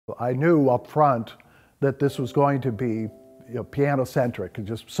I knew up front that this was going to be piano-centric,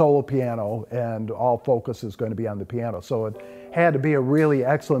 just solo piano, and all focus is going to be on the piano. So it had to be a really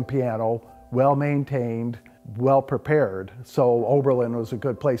excellent piano, well-maintained, well-prepared. So Oberlin was a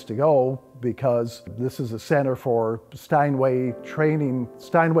good place to go because this is a center for Steinway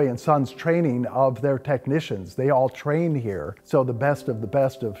and Sons training of their technicians. They all train here. So the best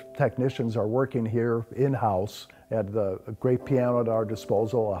of technicians are working here in-house at a great piano at our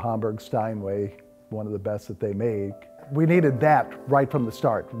disposal, a Hamburg Steinway, one of the best that they make. We needed that right from the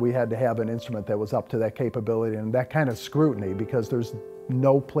start. We had to have an instrument that was up to that capability and that kind of scrutiny because there's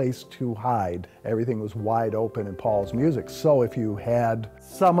no place to hide. Everything was wide open in Paul's music. So if you had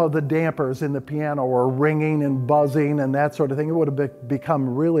some of the dampers in the piano or ringing and buzzing and that sort of thing, it would have become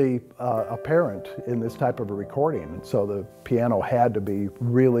really apparent in this type of a recording. So the piano had to be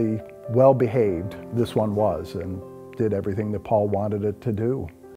really well behaved. This one was, and did everything that Paul wanted it to do.